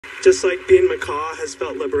Just like being macaw has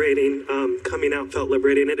felt liberating, coming out felt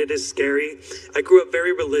liberating, and it is scary. I grew up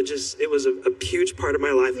very religious. It was a huge part of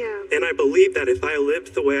my life. Yeah. And I believed that if I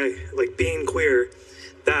lived the way, like being queer,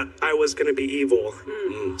 that I was going to be evil.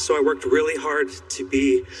 So I worked really hard to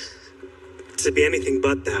be anything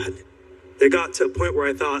but that. It got to a point where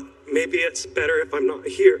I thought, maybe it's better if I'm not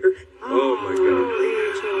here. Oh my God.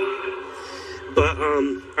 But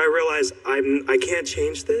I realized I can't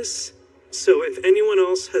change this. So if anyone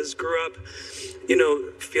else has grew up, you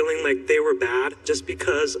know, feeling like they were bad just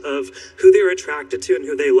because of who they were attracted to and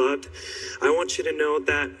who they loved, I want you to know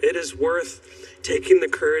that it is worth taking the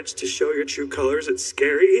courage to show your true colors. It's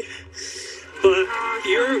scary, but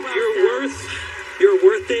you're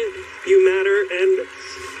worth it. You matter, and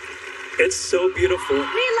it's so beautiful. We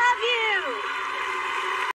love you.